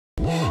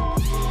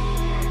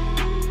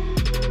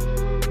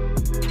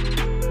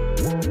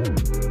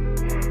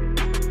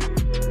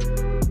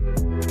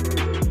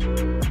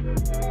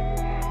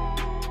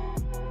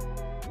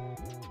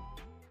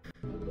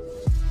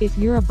If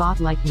you're a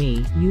bot like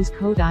me, use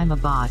code I'm a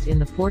bot in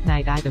the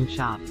Fortnite item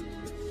shop.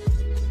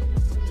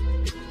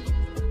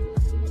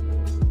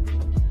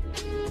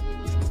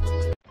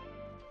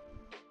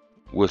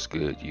 What's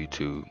good,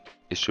 YouTube?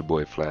 It's your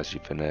boy Flashy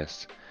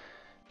Finesse,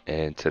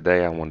 and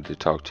today I wanted to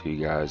talk to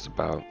you guys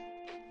about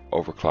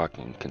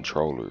overclocking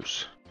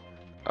controllers,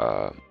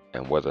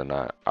 and whether or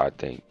not I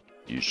think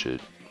you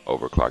should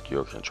overclock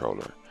your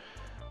controller.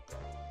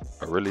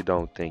 I really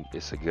don't think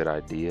it's a good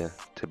idea,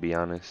 to be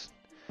honest,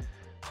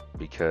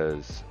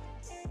 because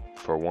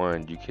for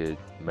one, you could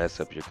mess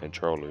up your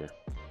controller.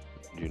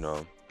 You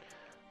know,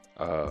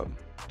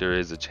 there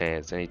is a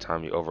chance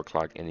anytime you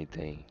overclock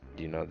anything,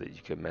 that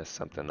you could mess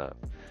something up.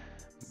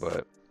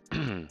 But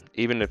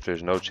even if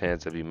there's no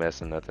chance of you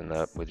messing nothing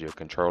up with your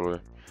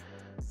controller,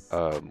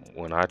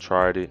 when I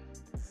tried it,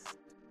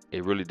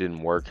 it really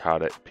didn't work how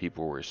that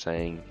people were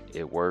saying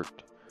it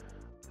worked.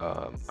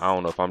 I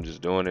don't know if I'm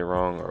just doing it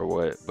wrong or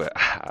what, but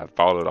I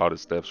followed all the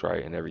steps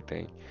right and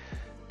everything.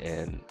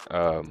 And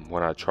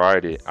when I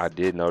tried it, I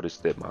did notice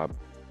that my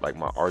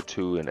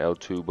R2 and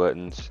L2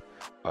 buttons,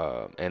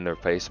 and their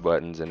face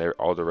buttons and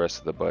all the rest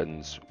of the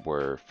buttons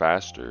were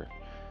faster,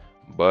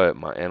 but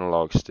my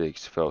analog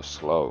sticks felt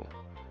slow.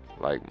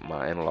 Like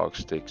my analog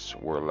sticks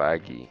were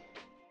laggy,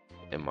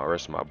 and my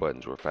rest of my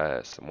buttons were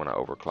fast when I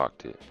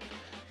overclocked it.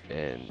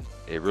 And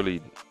it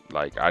really,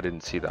 I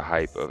didn't see the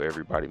hype of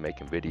everybody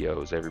making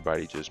videos,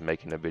 everybody just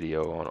making a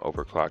video on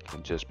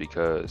overclocking just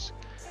because,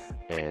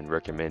 and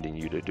recommending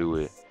you to do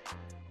it.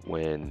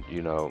 When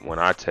when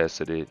I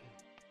tested it,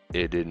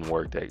 it didn't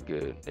work that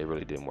good. It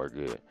really didn't work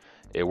good.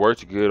 It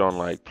worked good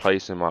on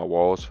placing my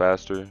walls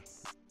faster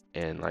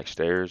and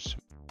stairs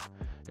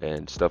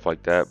and stuff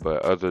like that,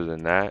 but other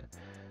than that,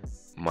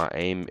 my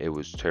aim, it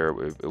was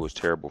terrible. It was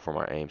terrible for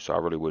my aim, so I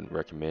really wouldn't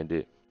recommend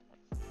it.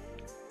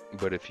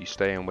 But if you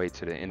stay and wait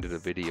to the end of the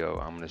video,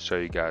 I'm going to show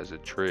you guys a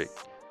trick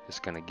that's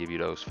going to give you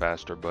those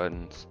faster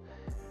buttons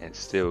and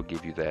still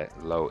give you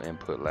that low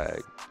input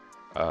lag,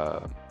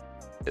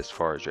 as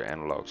far as your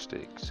analog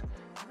sticks.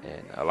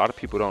 And a lot of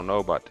people don't know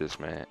about this,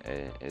 man,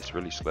 and it's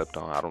really slept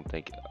on. I don't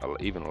think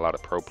even a lot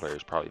of pro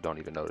players probably don't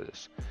even know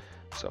this,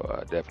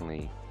 so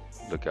definitely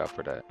look out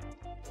for that.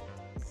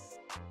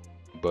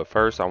 But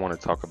first, I want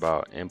to talk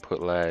about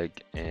input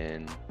lag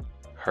and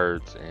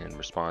hertz and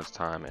response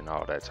time and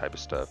all that type of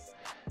stuff.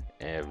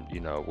 And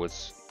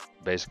what's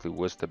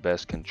the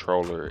best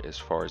controller as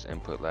far as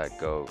input lag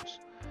goes.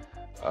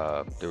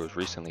 There was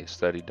recently a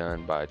study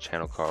done by a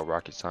channel called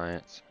Rocket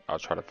Science. I'll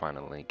try to find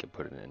a link and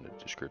put it in the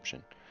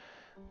description.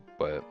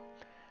 But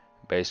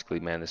basically,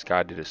 man, this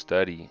guy did a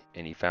study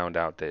and he found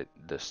out that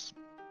this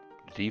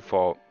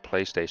default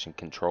PlayStation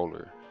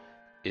controller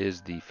is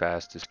the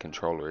fastest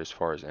controller as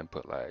far as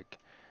input lag.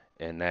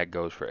 And that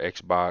goes for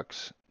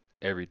Xbox,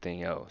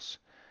 everything else.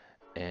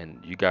 And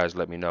you guys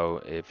let me know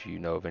if you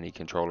know of any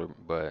controller,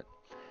 but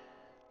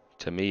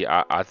to me,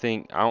 I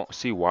think I don't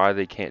see why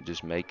they can't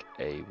just make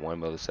a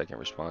 1 millisecond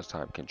response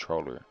time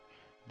controller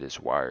this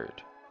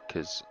wired.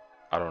 Because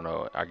I don't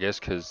know, I guess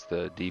because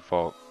the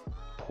default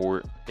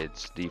port,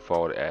 it's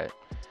default at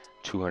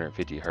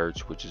 250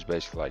 hertz, which is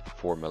basically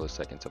 4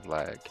 milliseconds of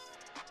lag.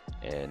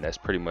 And that's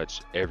pretty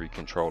much every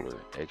controller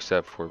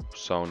except for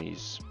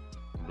Sony's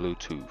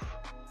Bluetooth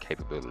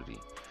capability.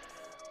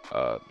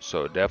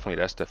 So definitely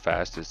that's the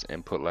fastest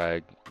input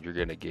lag you're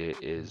gonna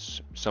get,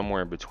 is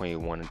somewhere in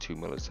between 1 and 2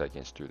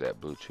 milliseconds through that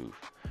Bluetooth.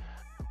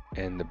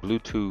 And the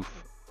Bluetooth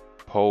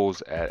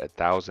polls at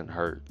 1000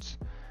 hertz,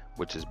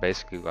 which is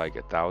basically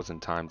 1000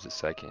 times a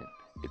second.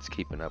 It's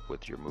keeping up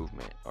with your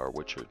movement or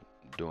what you're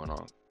doing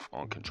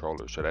on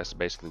controller. So that's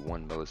basically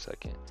 1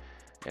 millisecond.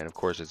 And of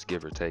course it's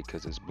give or take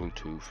because it's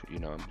Bluetooth,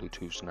 and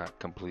Bluetooth's not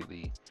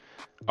completely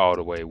all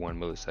the way 1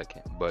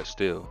 millisecond, but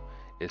still,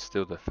 it's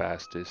still the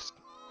fastest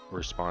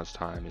response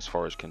time as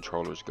far as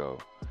controllers go.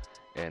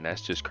 And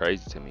that's just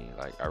crazy to me.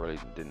 I really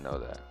didn't know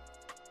that.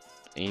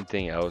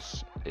 Anything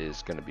else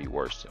is going to be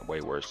worse,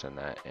 way worse than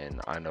that,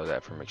 and I know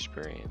that from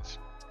experience.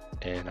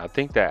 And I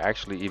think that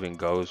actually even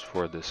goes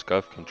for the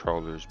SCUF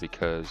controllers,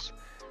 because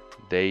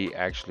they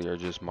actually are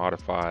just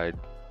modified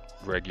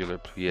regular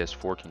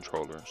PS4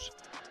 controllers,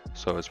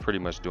 so it's pretty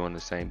much doing the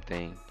same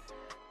thing.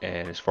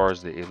 And as far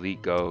as the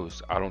Elite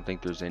goes, I don't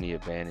think there's any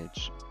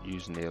advantage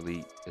using the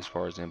Elite as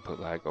far as input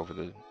lag over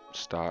the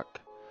stock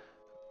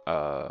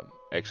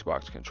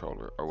Xbox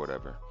controller or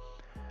whatever.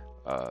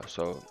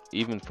 So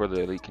even for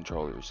the Elite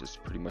controllers, it's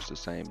pretty much the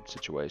same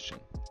situation.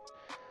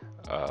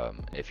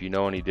 If you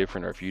know any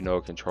different, or if you know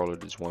a controller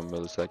that's 1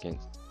 millisecond,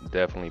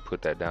 definitely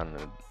put that down in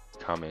the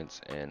comments.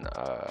 And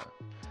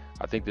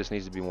I think this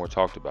needs to be more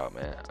talked about,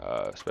 man,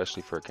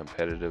 especially for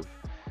competitive.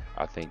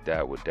 I think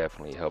that would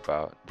definitely help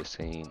out the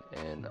scene.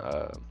 And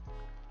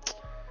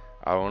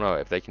I don't know,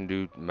 if they can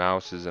do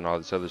mouses and all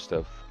this other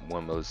stuff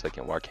 1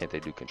 millisecond, why can't they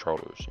do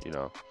controllers,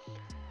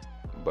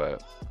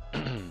 But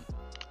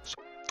so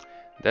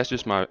that's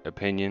just my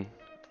opinion.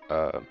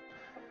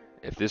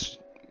 If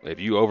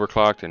you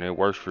overclocked and it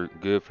works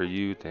good for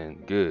you,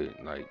 then good.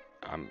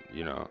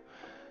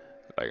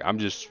 I'm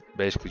just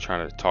basically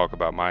trying to talk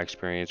about my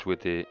experience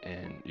with it,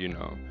 and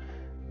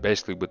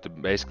basically with the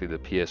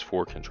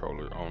PS4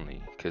 controller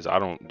only, because I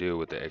don't deal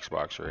with the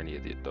Xbox or any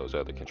of those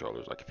other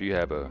controllers. Like if you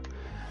have a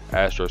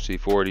Astro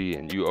C40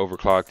 and you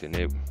overclocked and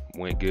it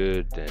went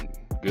good, then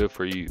good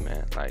for you,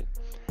 man. Like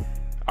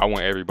I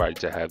want everybody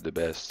to have the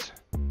best,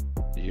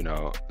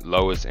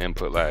 lowest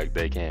input lag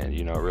they can,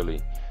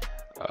 really.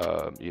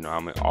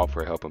 I'm all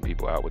for helping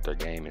people out with their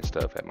game and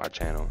stuff at my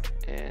channel,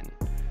 and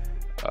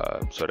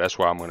so that's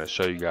why I'm going to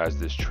show you guys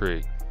this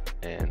trick.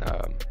 And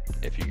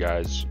if you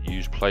guys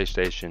use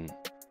PlayStation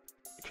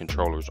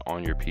controllers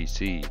on your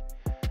PC,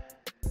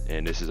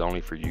 and this is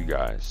only for you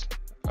guys,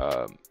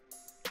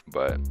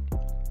 but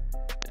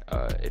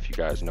if you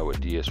guys know what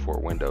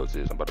DS4 Windows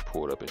is, I'm about to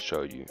pull it up and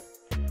show you.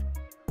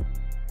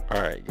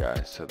 Alright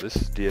guys, so this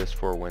is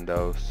DS4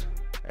 Windows.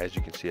 As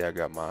you can see, I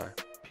got my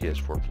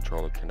PS4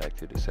 controller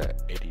connected. It's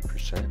at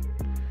 80%,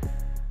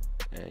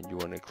 and you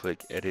want to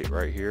click edit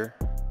right here,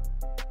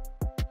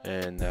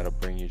 and that'll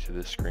bring you to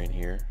this screen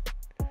here.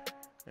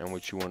 And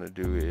what you want to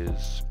do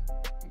is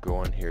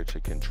go in here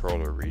to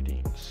controller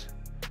readings,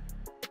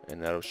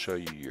 and that'll show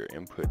you your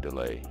input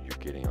delay you're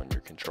getting on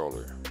your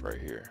controller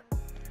right here.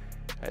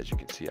 As you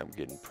can see, I'm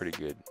getting pretty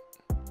good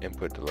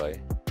input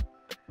delay.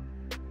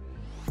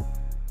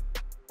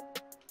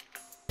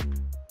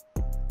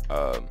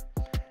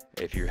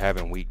 If you're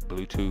having weak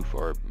Bluetooth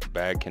or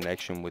bad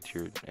connection with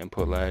your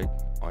input lag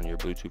on your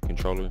Bluetooth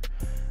controller,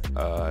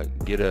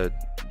 get a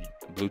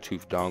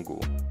Bluetooth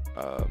dongle,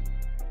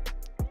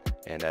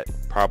 and that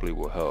probably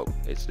will help.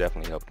 It's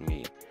definitely helped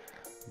me,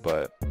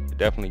 but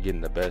definitely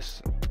getting the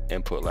best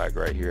input lag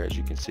right here, as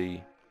you can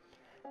see.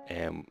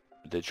 And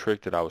the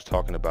trick that I was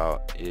talking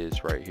about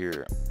is right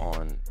here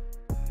on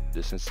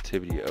the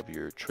sensitivity of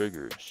your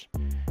triggers.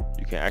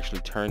 You can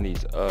actually turn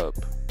these up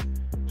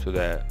so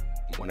that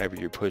whenever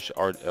you push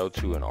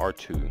L2 and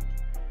R2,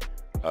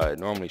 it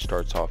normally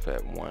starts off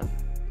at 1,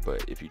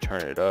 but if you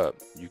turn it up,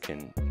 you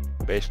can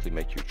basically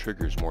make your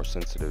triggers more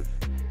sensitive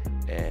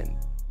and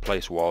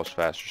place walls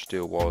faster,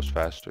 steal walls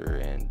faster,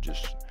 and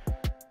just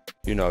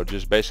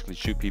basically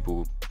shoot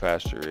people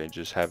faster and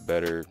just have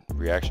better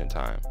reaction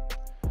time.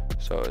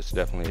 So it's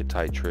definitely a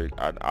tight trick.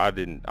 I've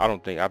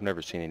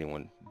never seen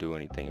anyone do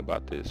anything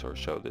about this or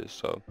show this,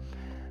 so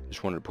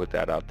just wanted to put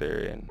that out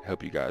there and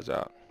help you guys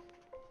out.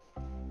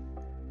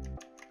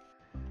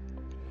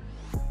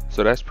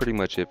 So that's pretty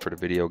much it for the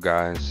video,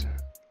 guys.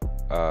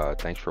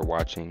 Thanks for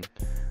watching.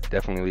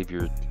 Definitely leave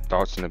your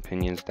thoughts and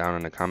opinions down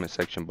in the comment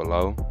section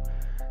below.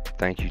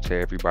 Thank you to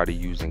everybody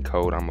using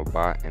code I'm a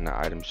bot in the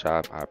item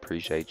shop. I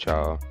appreciate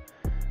y'all.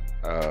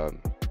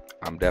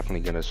 I'm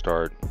definitely gonna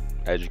start,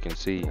 as you can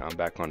see, I'm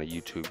back on the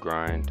YouTube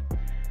grind,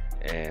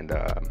 and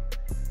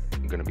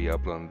I'm gonna be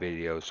uploading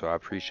videos, so I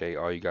appreciate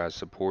all you guys'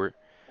 support.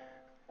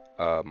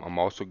 I'm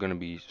also gonna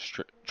be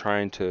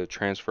trying to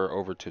transfer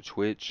over to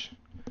Twitch.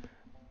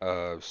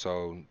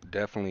 So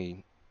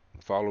definitely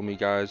follow me,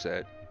 guys,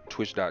 at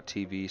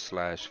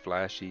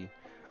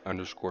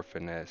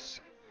twitch.tv/flashy_finesse.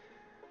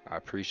 I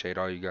appreciate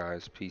all you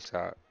guys. Peace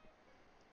out.